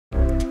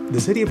The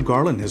City of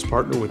Garland has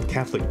partnered with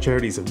Catholic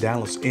Charities of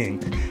Dallas,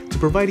 Inc. to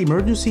provide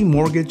emergency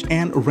mortgage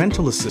and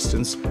rental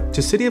assistance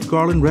to City of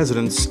Garland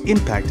residents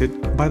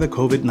impacted by the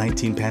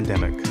COVID-19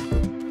 pandemic.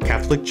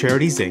 Catholic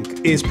Charities,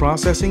 Inc. is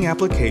processing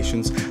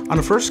applications on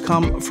a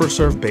first-come,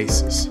 first-served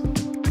basis.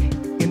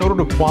 In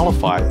order to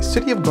qualify,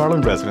 City of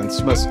Garland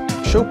residents must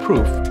show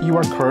proof you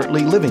are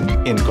currently living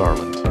in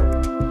Garland.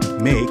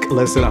 Make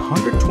less than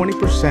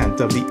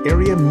 120% of the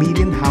area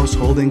median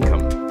household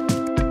income,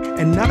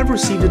 and not have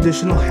received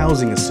additional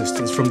housing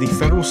assistance from the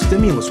federal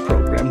stimulus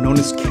program known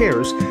as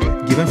CARES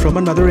given from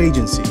another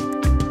agency.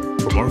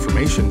 For more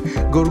information,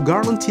 go to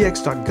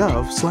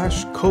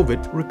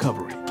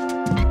GarlandTX.gov/COVIDRecovery.